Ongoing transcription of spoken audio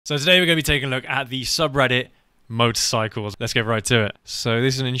So today we're going to be taking a look at the subreddit motorcycles. Let's get right to it. So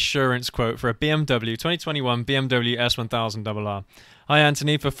this is an insurance quote for a BMW 2021 BMW S1000RR. Hi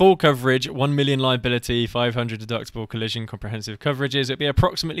Anthony, for full coverage, 1 million liability, 500 deductible collision comprehensive coverages, it'd be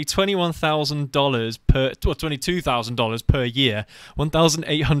approximately $21,000 per, or $22,000 per year,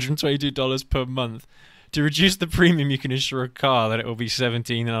 $1,822 per month. To reduce the premium, you can insure a car that it will be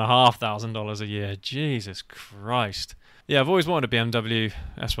 $17,500 a year. Jesus Christ. Yeah, I've always wanted a BMW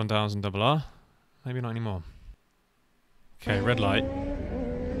S1000RR. Maybe not anymore. Okay, red light.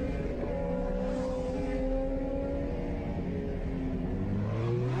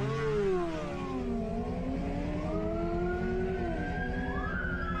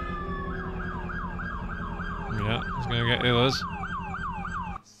 Yeah, he's gonna get the others.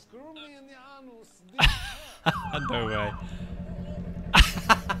 No way.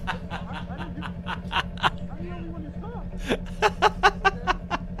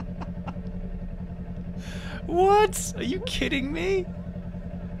 What? Are you kidding me?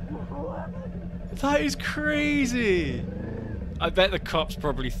 That is crazy. I bet the cops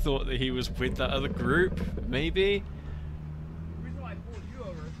probably thought that he was with that other group. Maybe. The reason why I pulled you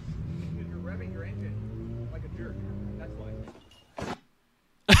over is because you're revving your engine like a jerk. That's why.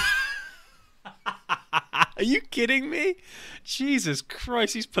 Are you kidding me? Jesus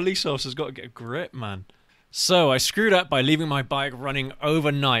Christ, these police officers got to get a grip, man. So, I screwed up by leaving my bike running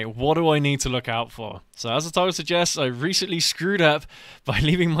overnight. What do I need to look out for? So, as the title suggests, I recently screwed up by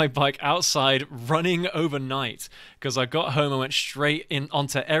leaving my bike outside running overnight. Because I got home and went straight in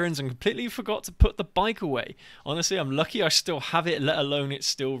onto errands and completely forgot to put the bike away. Honestly, I'm lucky I still have it, let alone it's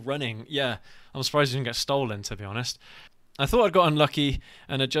still running. Yeah, I'm surprised it didn't get stolen, to be honest. I thought I'd got unlucky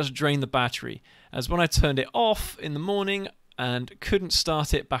and had just drained the battery, as when I turned it off in the morning and couldn't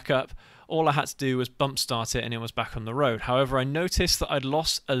start it back up, all I had to do was bump start it and it was back on the road. However, I noticed that I'd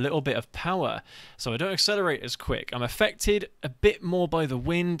lost a little bit of power, so I don't accelerate as quick. I'm affected a bit more by the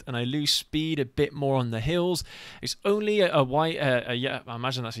wind and I lose speed a bit more on the hills. It's only I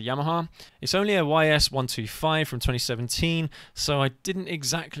imagine that's a Yamaha. It's only a YS125 from 2017, so I didn't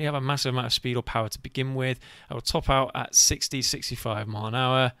exactly have a massive amount of speed or power to begin with. I will top out at 60-65 mile an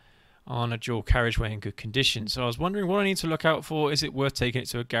hour. On a dual carriageway in good condition. So I was wondering what I need to look out for. Is it worth taking it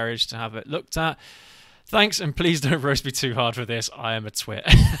to a garage to have it looked at? Thanks, and please don't roast me too hard for this. I am a twit.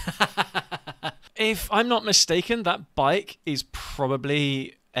 If I'm not mistaken, that bike is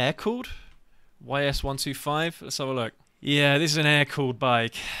probably air-cooled. YS125. Let's have a look. Yeah, this is an air-cooled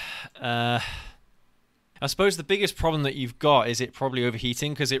bike. I suppose the biggest problem that you've got is it probably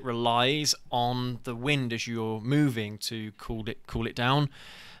overheating because it relies on the wind as you're moving to cool it down.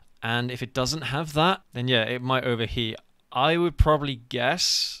 And if it doesn't have that, then yeah, it might overheat. I would probably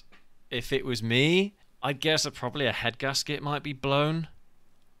guess, if it was me, I'd guess that probably a head gasket might be blown.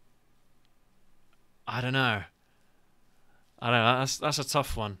 I don't know. That's a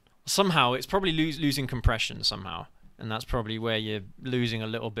tough one. Somehow, it's probably losing compression somehow. And that's probably where you're losing a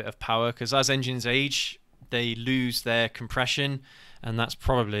little bit of power. Because as engines age, they lose their compression. And that's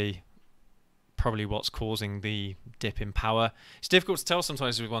probably what's causing the dip in power. It's difficult to tell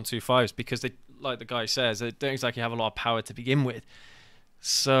sometimes with 125s because they, like the guy says, they don't exactly have a lot of power to begin with.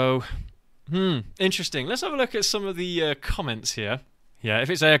 So, interesting. Let's have a look at some of the comments here. Yeah,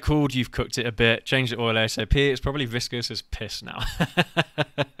 if it's air cooled, you've cooked it a bit. Change the oil ASAP. It's probably viscous as piss now.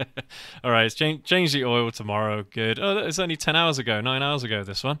 All right, change the oil tomorrow. Good. Oh, it's only 10 hours ago, 9 hours ago,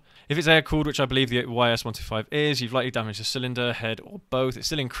 this one. If it's air cooled, which I believe the YS125 is, you've likely damaged the cylinder, head, or both. It's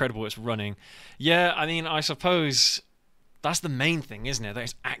still incredible it's running. Yeah, I mean, I suppose that's the main thing, isn't it? That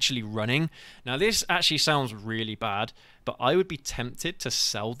it's actually running. Now, this actually sounds really bad, but I would be tempted to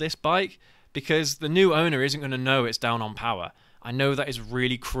sell this bike because the new owner isn't going to know it's down on power. I know that is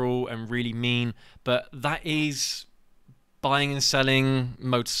really cruel and really mean, but that is buying and selling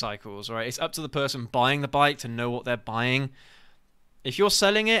motorcycles, right? It's up to the person buying the bike to know what they're buying. If you're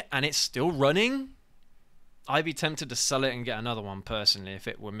selling it and it's still running, I'd be tempted to sell it and get another one personally if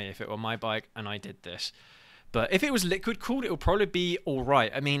it were me, if it were my bike and I did this. But if it was liquid cooled, it would probably be all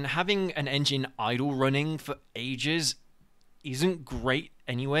right. I mean, having an engine idle running for ages isn't great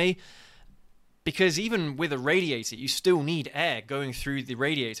anyway. Because even with a radiator, you still need air going through the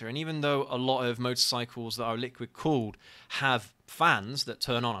radiator. And even though a lot of motorcycles that are liquid cooled have fans that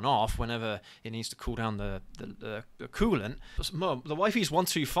turn on and off whenever it needs to cool down the coolant, the Wifey's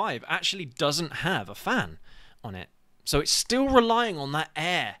 125 actually doesn't have a fan on it. So it's still relying on that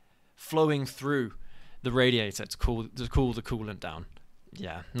air flowing through the radiator to cool the coolant down.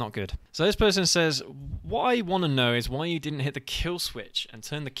 Yeah, not good. So this person says, what I want to know is why you didn't hit the kill switch and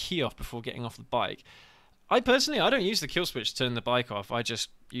turn the key off before getting off the bike. I personally, I don't use the kill switch to turn the bike off. I just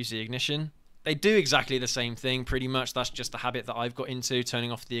use the ignition. They do exactly the same thing, pretty much. That's just a habit that I've got into,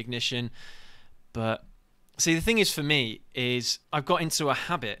 turning off the ignition. But see, the thing is for me is I've got into a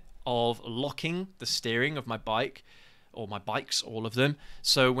habit of locking the steering of my bike, or my bikes, all of them.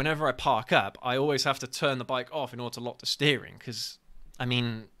 So whenever I park up, I always have to turn the bike off in order to lock the steering. Because, I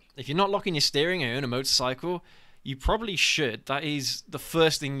mean, if you're not locking your steering and you own a motorcycle, you probably should. That is the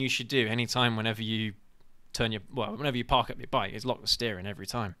first thing you should do anytime whenever you whenever you park up your bike, is lock the steering every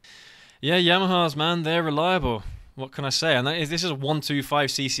time. Yeah, Yamahas, man, they're reliable. What can I say? And this is a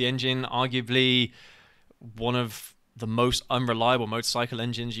 125cc engine, arguably one of the most unreliable motorcycle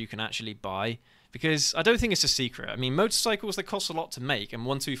engines you can actually buy. Because I don't think it's a secret. I mean, motorcycles, they cost a lot to make, and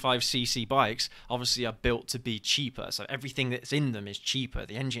 125cc bikes obviously are built to be cheaper. So everything that's in them is cheaper.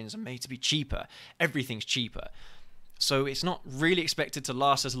 The engines are made to be cheaper. Everything's cheaper. So it's not really expected to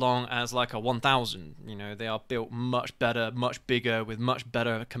last as long as like a 1000. You know, they are built much better, much bigger, with much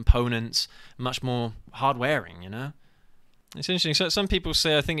better components, much more hard wearing, you know? It's interesting. So some people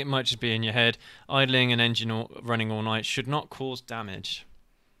say, I think it might just be in your head, idling an engine running all night should not cause damage.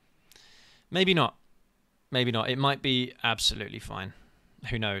 Maybe not. Maybe not. It might be absolutely fine.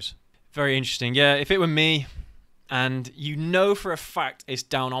 Who knows? Very interesting. Yeah, if it were me, and you know for a fact it's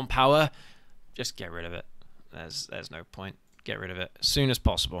down on power, just get rid of it. There's no point. Get rid of it as soon as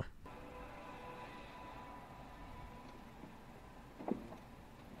possible.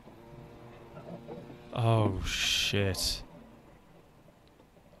 Oh, shit.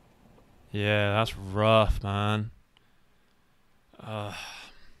 Yeah, that's rough, man.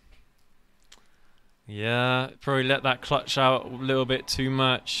 Yeah, probably let that clutch out a little bit too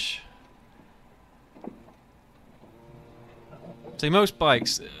much. See, most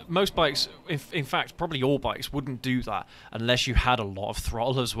bikes, in fact, probably all bikes wouldn't do that unless you had a lot of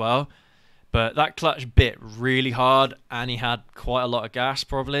throttle as well. But that clutch bit really hard, and he had quite a lot of gas,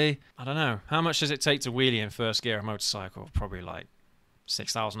 probably. I don't know. How much does it take to wheelie in first gear a motorcycle? Probably like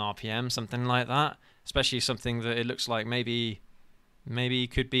 6,000 RPM, something like that. Especially something that it looks like maybe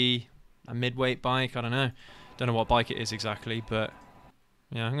could be a mid-weight bike. I don't know. Don't know what bike it is exactly, but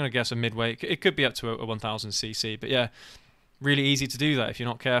yeah, I'm going to guess a mid-weight. It could be up to a 1000cc, but yeah. Really easy to do that if you're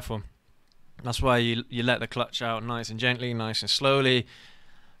not careful. That's why you let the clutch out nice and gently, nice and slowly.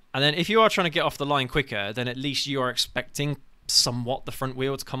 And then if you are trying to get off the line quicker, then at least you are expecting somewhat the front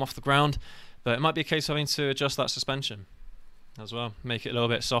wheel to come off the ground. But it might be a case of having to adjust that suspension as well. Make it a little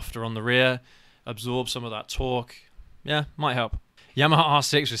bit softer on the rear, absorb some of that torque. Yeah, might help. Yamaha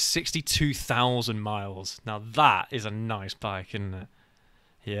R6 with 62,000 miles. Now that is a nice bike, isn't it?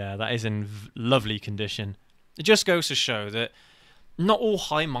 Yeah, that is in lovely condition. It just goes to show that not all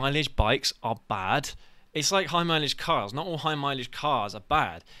high mileage bikes are bad. It's like high mileage cars. Not all high mileage cars are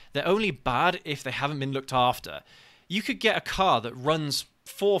bad. They're only bad if they haven't been looked after. You could get a car that runs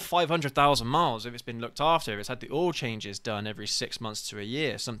 400,000-500,000 miles if it's been looked after, if it's had the oil changes done every 6 months to a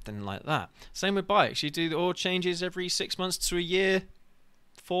year, something like that. Same with bikes. You do the oil changes every 6 months to a year,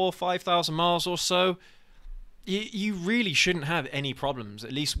 4,000-5,000 miles or so. You really shouldn't have any problems,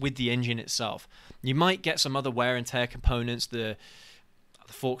 at least with the engine itself. You might get some other wear and tear components. The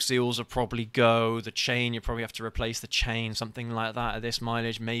fork seals will probably go. The chain, you probably have to replace the chain, something like that at this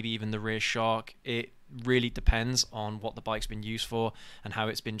mileage, maybe even the rear shock. It really depends on what the bike's been used for and how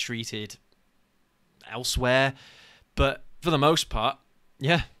it's been treated elsewhere. But for the most part,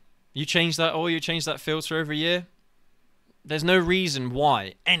 yeah, you change that oil, you change that filter every year. There's no reason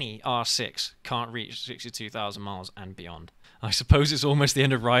why any R6 can't reach 62,000 miles and beyond. I suppose it's almost the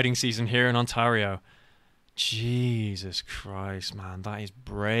end of riding season here in Ontario. Jesus Christ, man, that is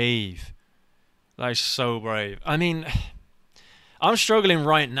brave. That is so brave. I mean, I'm struggling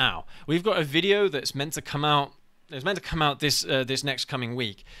right now. We've got a video that's meant to come out. It's meant to come out this next coming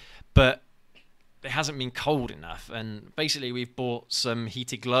week, but it hasn't been cold enough, and basically we've bought some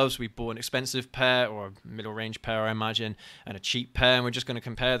heated gloves. We bought an expensive pair, or a middle range pair I imagine, and a cheap pair, and we're just going to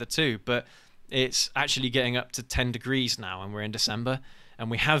compare the two. But it's actually getting up to 10 degrees now, and we're in December, and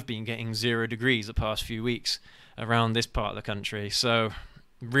we have been getting 0 degrees the past few weeks around this part of the country. So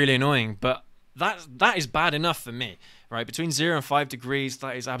really annoying, but that is bad enough for me, right? Between 0 and 5 degrees,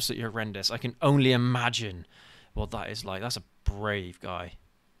 that is absolutely horrendous. I can only imagine what that is like. That's a brave guy.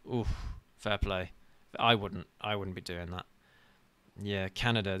 Oof. Fair play. I wouldn't be doing that. Yeah,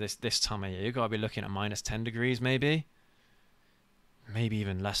 Canada, this time of year, you gotta be looking at minus 10 degrees maybe. Maybe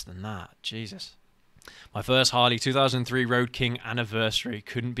even less than that. Jesus. My first Harley, 2003 Road King anniversary.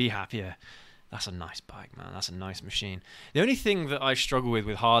 Couldn't be happier. That's a nice bike, man. That's a nice machine. The only thing that I struggle with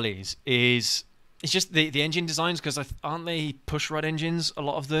Harleys is it's just the engine designs, because aren't they push rod engines, a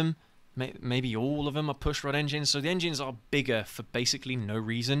lot of them? Maybe all of them are pushrod engines. So the engines are bigger for basically no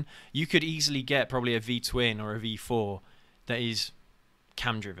reason. You could easily get probably a V-twin or a V4 that is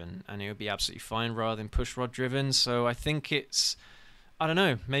cam driven, and it would be absolutely fine rather than pushrod driven. So I think it's, I don't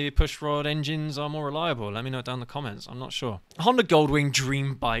know, maybe pushrod engines are more reliable. Let me know down in the comments. I'm not sure. Honda Goldwing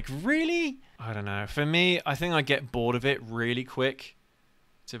dream bike, really? I don't know. For me, I think I get bored of it really quick,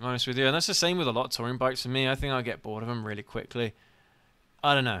 to be honest with you. And that's the same with a lot of touring bikes for me. I think I get bored of them really quickly.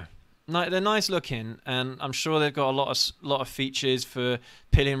 I don't know. They're nice looking, and I'm sure they've got a lot of features for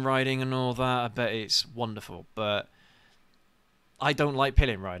pillion riding and all that. I bet it's wonderful, but I don't like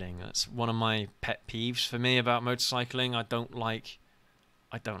pillion riding. That's one of my pet peeves for me about motorcycling. I don't like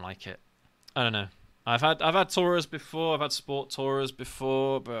it. I don't know. I've had Tourers before. I've had sport Tourers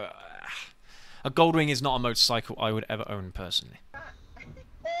before, but a Goldwing is not a motorcycle I would ever own personally.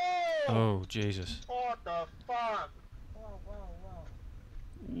 Oh Jesus! What the fuck?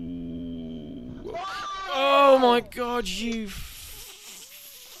 Ooh. Oh my God!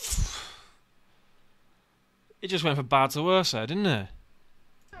 It just went from bad to worse there, didn't it?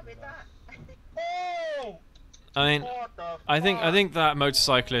 I mean, I think that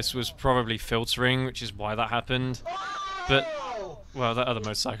motorcyclist was probably filtering, which is why that happened. But, well, that other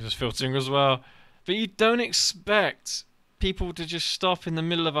motorcyclist was filtering as well. But you don't expect people to just stop in the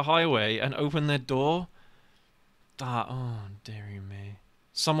middle of a highway and open their door. Oh, dearie me.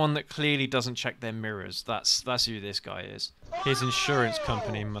 Someone that clearly doesn't check their mirrors. That's who this guy is. His insurance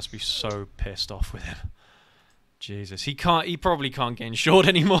company must be so pissed off with him. Jesus, he probably can't get insured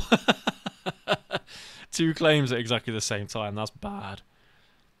anymore. 2 claims at exactly the same time. That's bad.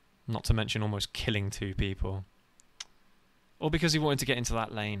 Not to mention almost killing 2 people. Or because he wanted to get into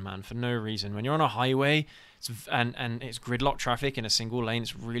that lane, man, for no reason. When you're on a highway and it's gridlock traffic in a single lane,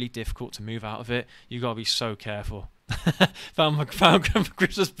 it's really difficult to move out of it. You gotta be so careful. found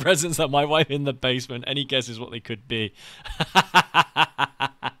Christmas presents at my wife in the basement. Any guesses what they could be?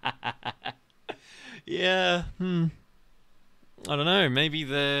 Yeah. I don't know. Maybe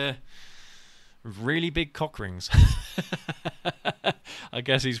they're really big cock rings. I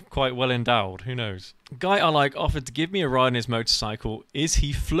guess he's quite well endowed. Who knows? Guy I like offered to give me a ride on his motorcycle. Is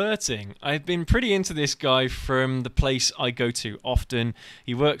he flirting? I've been pretty into this guy from the place I go to often.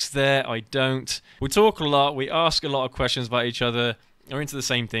 He works there. I don't. We talk a lot. We ask a lot of questions about each other. We're into the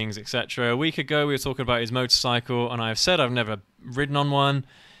same things, etc. A week ago, we were talking about his motorcycle, and I've said I've never ridden on one.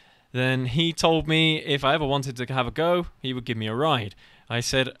 Then he told me if I ever wanted to have a go, he would give me a ride. I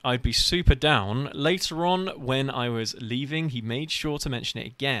said I'd be super down. Later on, when I was leaving, he made sure to mention it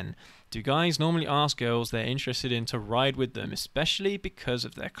again. Do guys normally ask girls they're interested in to ride with them, especially because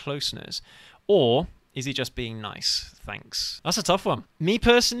of their closeness? Or is he just being nice? Thanks. That's a tough one. Me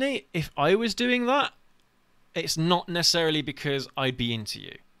personally, if I was doing that, it's not necessarily because I'd be into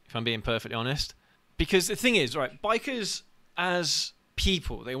you, if I'm being perfectly honest. Because the thing is, right, bikers as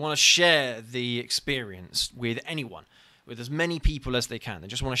people, they want to share the experience with anyone, with as many people as they can. They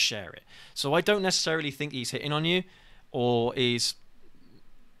just want to share it. So I don't necessarily think he's hitting on you, or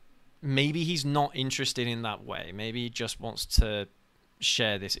maybe he's not interested in that way. Maybe he just wants to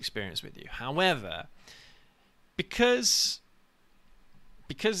share this experience with you. However, because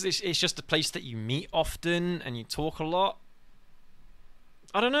it's just a place that you meet often and you talk a lot,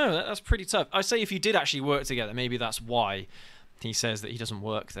 I don't know, that's pretty tough. I say if you did actually work together, maybe that's why he says that he doesn't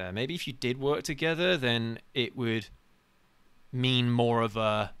work there. Maybe if you did work together, then it would mean more of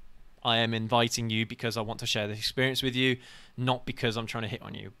a, I am inviting you because I want to share this experience with you, not because I'm trying to hit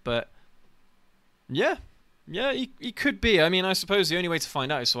on you. But yeah, he could be. I mean, I suppose the only way to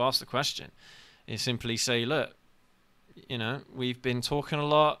find out is to ask the question. Is simply say, look, you know, we've been talking a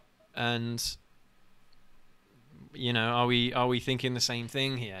lot, and you know, are we thinking the same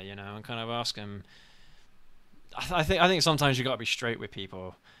thing here? You know, and kind of ask him. I think sometimes you got to be straight with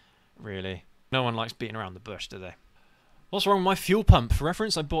people, really. No one likes beating around the bush, do they? What's wrong with my fuel pump? For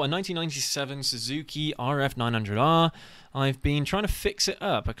reference, I bought a 1997 Suzuki RF900R. I've been trying to fix it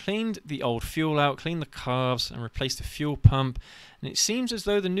up. I cleaned the old fuel out, cleaned the carbs, and replaced the fuel pump. And it seems as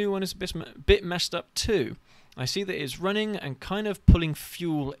though the new one is a bit messed up too. I see that it's running and kind of pulling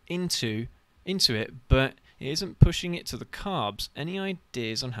fuel into it, but it isn't pushing it to the carbs. Any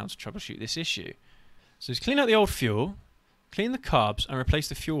ideas on how to troubleshoot this issue? So just clean out the old fuel, clean the carbs, and replace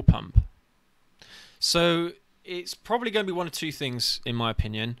the fuel pump. So it's probably going to be one of two things, in my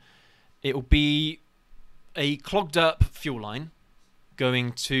opinion. It will be a clogged up fuel line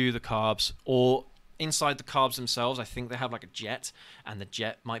going to the carbs, or inside the carbs themselves. I think they have like a jet, and the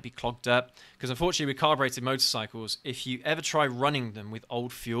jet might be clogged up. Because unfortunately with carbureted motorcycles, if you ever try running them with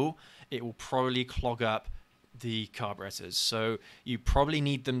old fuel, it will probably clog up the carburetors. So you probably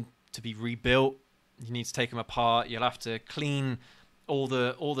need them to be rebuilt. You need to take them apart. You'll have to clean all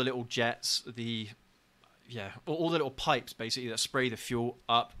the little jets, all the little pipes basically that spray the fuel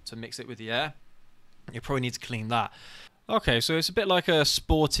up to mix it with the air. You probably need to clean that. Okay, so it's a bit like a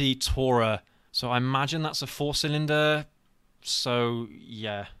sporty tourer. So I imagine that's a 4-cylinder. So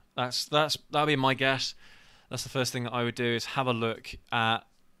yeah, that'll be my guess. That's the first thing that I would do, is have a look at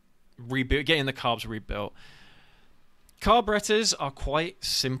getting the carbs rebuilt. Carburetors are quite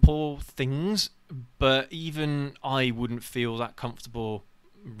simple things, but even I wouldn't feel that comfortable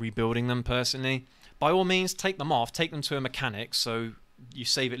rebuilding them personally. By all means, take them off, take them to a mechanic, so you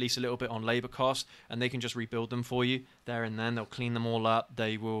save at least a little bit on labor costs, and they can just rebuild them for you there and then. They'll clean them all up.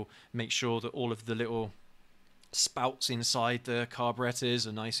 They will make sure that all of the little spouts inside the carburetors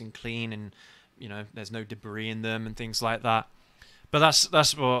are nice and clean, and there's no debris in them and things like that. But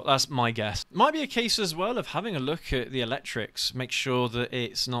that's my guess. Might be a case as well of having a look at the electrics, make sure that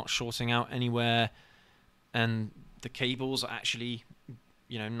it's not shorting out anywhere, and the cables are actually,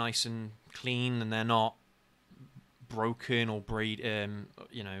 nice and clean, and they're not broken or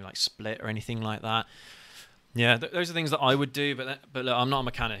like split or anything like that. Yeah, those are things that I would do, but look, I'm not a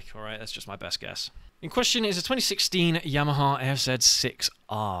mechanic. All right, that's just my best guess. In question is a 2016 Yamaha FZ6R.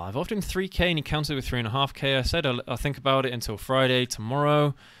 I've offered him 3K and he counted with 3.5K. I said I'll think about it until Friday,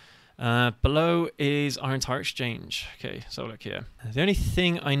 tomorrow. Below is our entire exchange. Okay, so look here. The only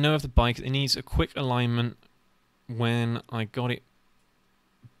thing I know of the bike, it needs a quick alignment. When I got it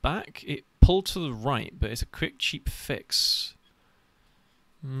back, it pulled to the right, but it's a quick, cheap fix.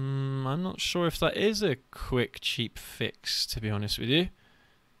 I'm not sure if that is a quick, cheap fix, to be honest with you.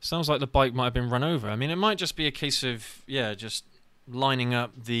 Sounds like the bike might have been run over. I mean, it might just be a case of, just lining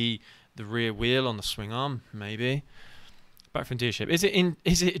up the rear wheel on the swing arm, maybe. Back from dealership. Is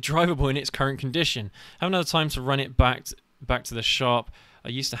it drivable in its current condition? Haven't had time to run it back to the shop. I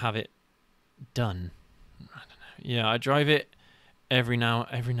used to have it done. I don't know. Yeah, I drive it every now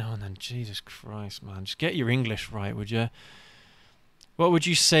and then. Jesus Christ, man. Just get your English right, would you? What would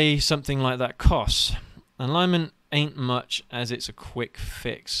you say something like that costs? Alignment ain't much, as it's a quick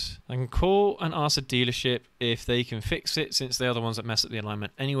fix. I can call and ask the dealership if they can fix it, since they're the ones that mess up the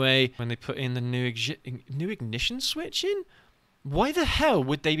alignment anyway. When they put in the new ignition switch in, why the hell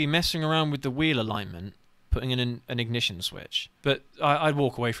would they be messing around with the wheel alignment, putting in an ignition switch? But I'd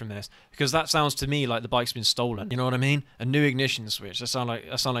walk away from this, because that sounds to me like the bike's been stolen. You know what I mean? A new ignition switch. That sound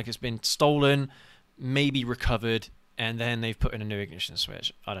like it's been stolen, maybe recovered, and then they've put in a new ignition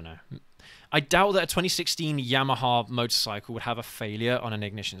switch. I don't know. I doubt that a 2016 Yamaha motorcycle would have a failure on an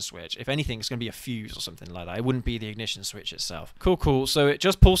ignition switch. If anything, it's going to be a fuse or something like that. It wouldn't be the ignition switch itself. Cool. So it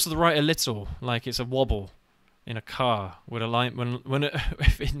just pulls to the right a little, like it's a wobble in a car with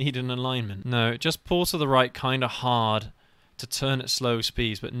if it needed an alignment. No, it just pulls to the right kind of hard to turn at slow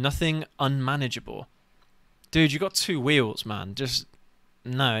speeds, but nothing unmanageable. Dude, you got 2 wheels, man.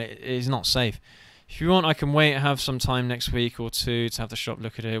 No, it is not safe. If you want, I can wait and have some time next week or 2 to have the shop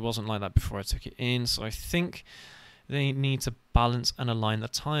look at it. It wasn't like that before I took it in, so I think they need to balance and align the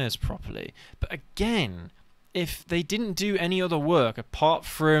tyres properly. But again, if they didn't do any other work apart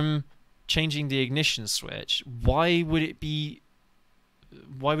from changing the ignition switch, why would it be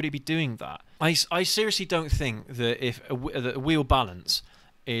doing that? I seriously don't think that if a wheel balance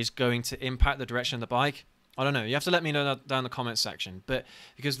is going to impact the direction of the bike. I don't know. You have to let me know that down in the comments section. But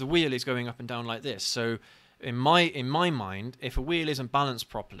because the wheel is going up and down like this, so in my mind, if a wheel isn't balanced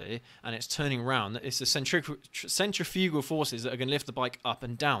properly and it's turning around, it's the centrifugal forces that are going to lift the bike up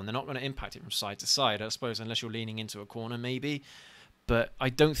and down. They're not going to impact it from side to side, I suppose, unless you're leaning into a corner, maybe. But I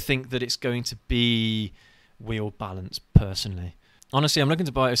don't think that it's going to be wheel balance, personally. Honestly, I'm looking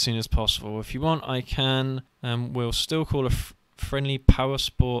to buy it as soon as possible. If you want, I can. We'll still call a friendly Power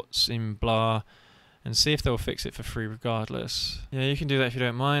Sports in blah, and see if they'll fix it for free regardless. Yeah, you can do that if you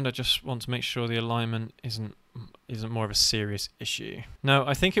don't mind. I just want to make sure the alignment isn't more of a serious issue. No,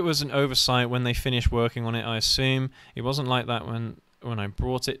 I think it was an oversight when they finished working on it, I assume. It wasn't like that when I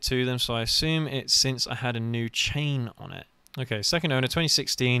brought it to them, so I assume it's since I had a new chain on it. Okay, second owner,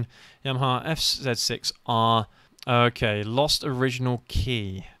 2016, Yamaha FZ6R. Okay, lost original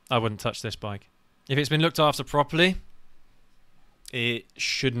key. I wouldn't touch this bike. If it's been looked after properly, it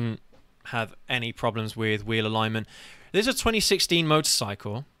shouldn't have any problems with wheel alignment. This is a 2016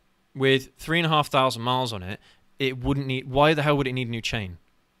 motorcycle with 3,500 miles on it. It wouldn't need. Why the hell would it need a new chain?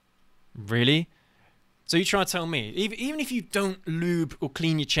 Really? So you try to tell me, even if you don't lube or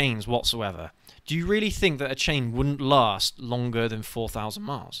clean your chains whatsoever, do you really think that a chain wouldn't last longer than 4,000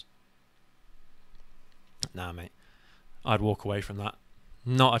 miles? Nah, mate. I'd walk away from that.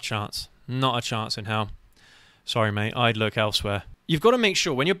 Not a chance. Not a chance in hell. Sorry, mate, I'd look elsewhere. You've got to make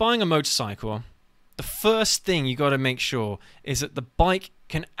sure when you're buying a motorcycle, the first thing you got to make sure is that the bike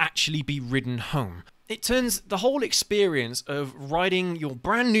can actually be ridden home. It turns the whole experience of riding your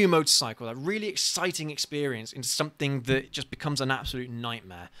brand new motorcycle, that really exciting experience, into something that just becomes an absolute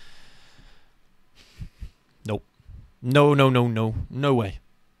nightmare. Nope. No, no, no, no. No way.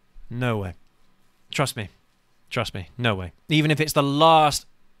 No way. Trust me. Trust me. No way. Even if it's the last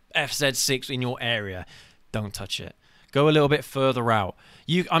FZ6 in your area, don't touch it. Go a little bit further out.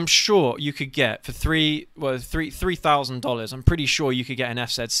 I'm sure you could get for $3,000. I'm pretty sure you could get an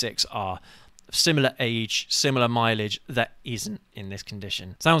FZ6R, similar age, similar mileage, that isn't in this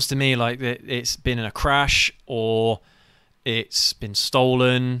condition. Sounds to me like it's been in a crash or it's been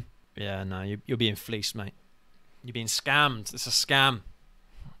stolen. Yeah, no, you're being fleeced, mate. You're being scammed. It's a scam.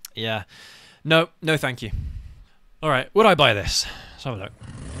 Yeah. No, no, thank you. All right, would I buy this? Let's have a look.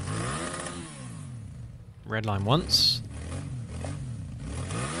 Red line once.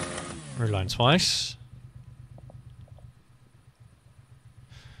 Red line twice.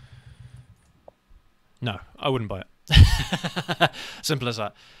 No, I wouldn't buy it. Simple as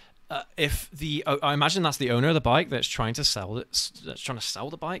that. If I imagine that's the owner of the bike that's trying to sell it, that's trying to sell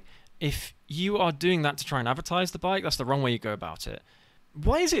the bike. If you are doing that to try and advertise the bike, that's the wrong way you go about it.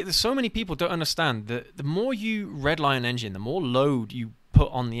 Why is it that so many people don't understand that the more you redline an engine, the more load you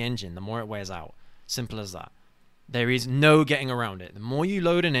put on the engine, the more it wears out? Simple as that. There is no getting around it. The more you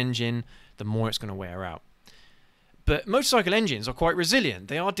load an engine, the more it's going to wear out. But motorcycle engines are quite resilient.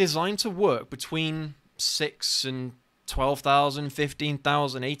 They are designed to work between 6 and 12,000,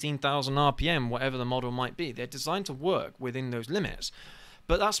 15,000, 18,000 RPM, whatever the model might be. They're designed to work within those limits.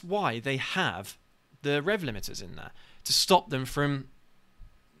 But that's why they have the rev limiters in there, to stop them from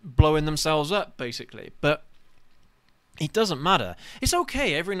blowing themselves up, basically. But it doesn't matter. It's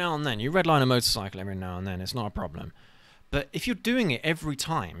okay every now and then. You redline a motorcycle every now and then. It's not a problem. But if you're doing it every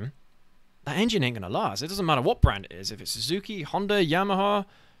time, that engine ain't going to last. It doesn't matter what brand it is. If it's Suzuki, Honda, Yamaha,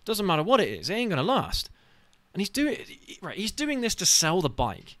 doesn't matter what it is. It ain't going to last. And he's doing this to sell the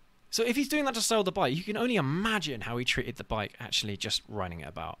bike. So if he's doing that to sell the bike, you can only imagine how he treated the bike actually just riding it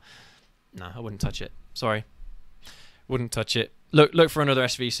about. No, I wouldn't touch it. Sorry. Wouldn't touch it. Look for another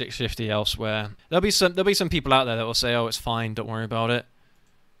SV650 elsewhere. There'll be some people out there that will say, "Oh, it's fine, don't worry about it."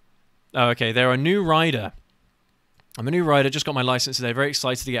 Oh, okay, they're a new rider. I'm a new rider, just got my license today, very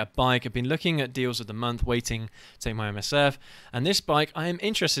excited to get a bike. I've been looking at deals of the month, waiting to take my MSF. And this bike I am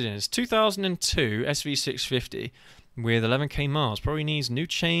interested in. It's 2002 SV650 with 11k miles. Probably needs new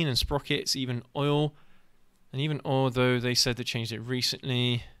chain and sprockets, even oil. And even oil, though they said they changed it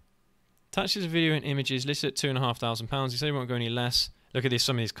recently. Attaches a video and images, listed at £2,500. He said he won't go any less. Look at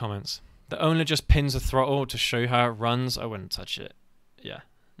some of these comments. The owner just pins the throttle to show how it runs. I wouldn't touch it. Yeah,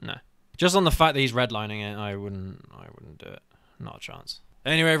 no. Just on the fact that he's redlining it, I wouldn't do it. Not a chance.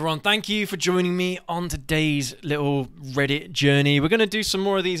 Anyway, everyone, thank you for joining me on today's little Reddit journey. We're going to do some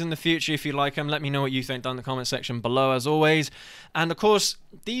more of these in the future if you like them. Let me know what you think down in the comment section below, as always. And, of course,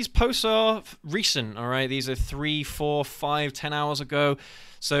 these posts are recent, all right? These are 3, 4, 5, 10 hours ago.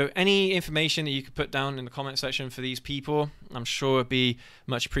 So any information that you could put down in the comment section for these people, I'm sure would be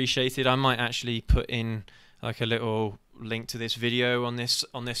much appreciated. I might actually put in like a little link to this video on this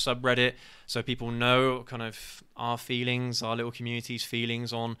subreddit, so people know kind of our feelings, our little community's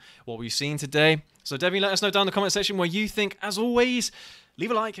feelings on what we've seen today. So definitely let us know down in the comment section what you think. As always,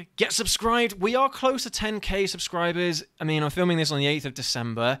 leave a like, get subscribed. We are close to 10k subscribers. I mean, I'm filming this on the 8th of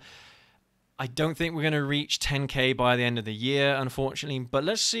December. I don't think we're going to reach 10k by the end of the year, unfortunately, but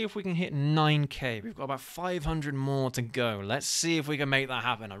let's see if we can hit 9k. We've got about 500 more to go. Let's see if we can make that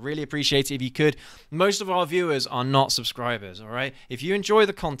happen. I really appreciate it if you could. Most of our viewers are not subscribers, all right? If you enjoy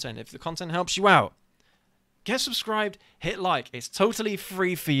the content, if the content helps you out, get subscribed, hit like. It's totally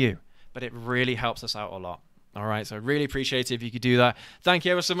free for you, but it really helps us out a lot. All right, so I really appreciate it if you could do that. Thank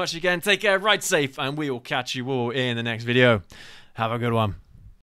you ever so much again. Take care, ride safe, and we will catch you all in the next video. Have a good one.